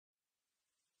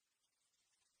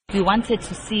We wanted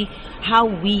to see how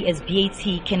we as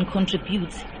BAT can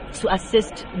contribute to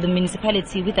assist the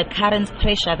municipality with the current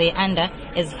pressure they're under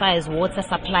as far as water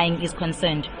supplying is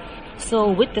concerned. So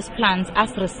with this plant,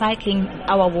 us recycling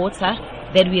our water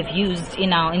that we have used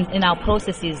in our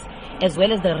processes, as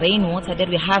well as the rainwater that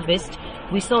we harvest,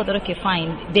 we saw that, okay,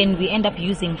 fine, then we end up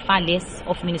using far less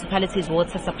of municipality's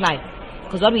water supply.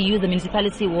 Because what we use the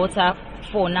municipality water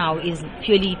for now is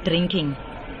purely drinking.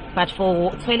 But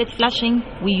for toilet flushing,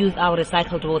 we use our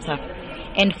recycled water.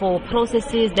 And for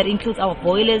processes that includes our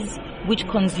boilers, which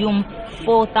consume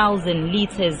 4,000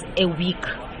 liters a week.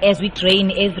 As we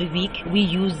drain every week, we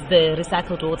use the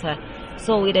recycled water.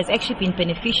 So it has actually been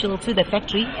beneficial to the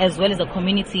factory as well as the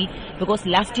community, because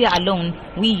last year alone,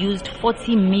 we used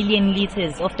 40 million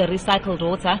liters of the recycled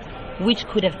water, which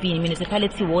could have been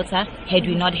municipality water had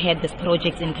we not had this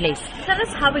project in place. Tell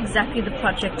us how exactly the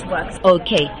project works.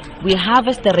 Okay, we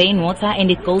harvest the rainwater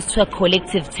and it goes to a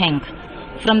collective tank.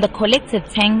 From the collective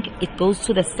tank, it goes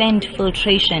to the sand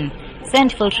filtration.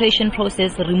 Sand filtration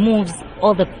process removes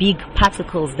all the big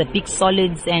particles, the big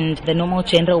solids and the normal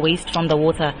general waste from the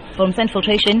water. From sand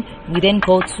filtration, we then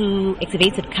go to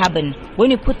activated carbon.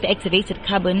 When you put the activated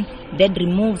carbon, that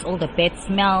removes all the bad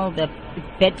smell, the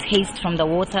bad taste from the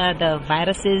water, the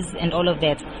viruses and all of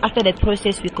that. After that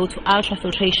process, we go to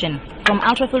ultrafiltration. From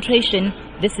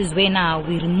ultrafiltration, this is where now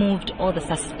we removed all the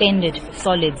suspended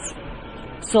solids.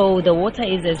 So the water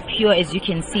is as pure as you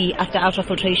can see after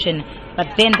ultrafiltration.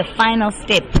 But then the final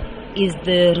step is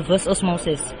the reverse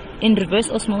osmosis. In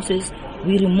reverse osmosis,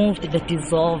 we removed the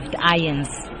dissolved ions.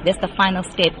 That's the final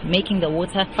step, making the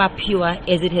water far pure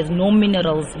as it has no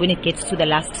minerals when it gets to the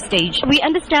last stage. We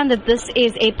understand that this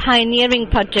is a pioneering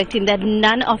project in that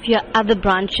none of your other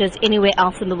branches anywhere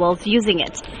else in the world is using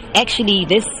it. Actually,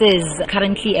 this is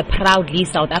currently a proudly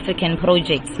South African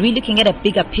project. We're looking at a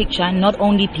bigger picture, not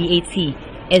only BAT,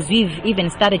 as we've even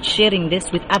started sharing this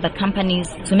with other companies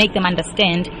to make them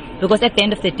understand, because at the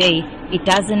end of the day, it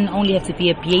doesn't only have to be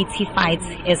a BAT fight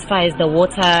as far as the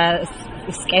water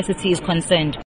scarcity is concerned.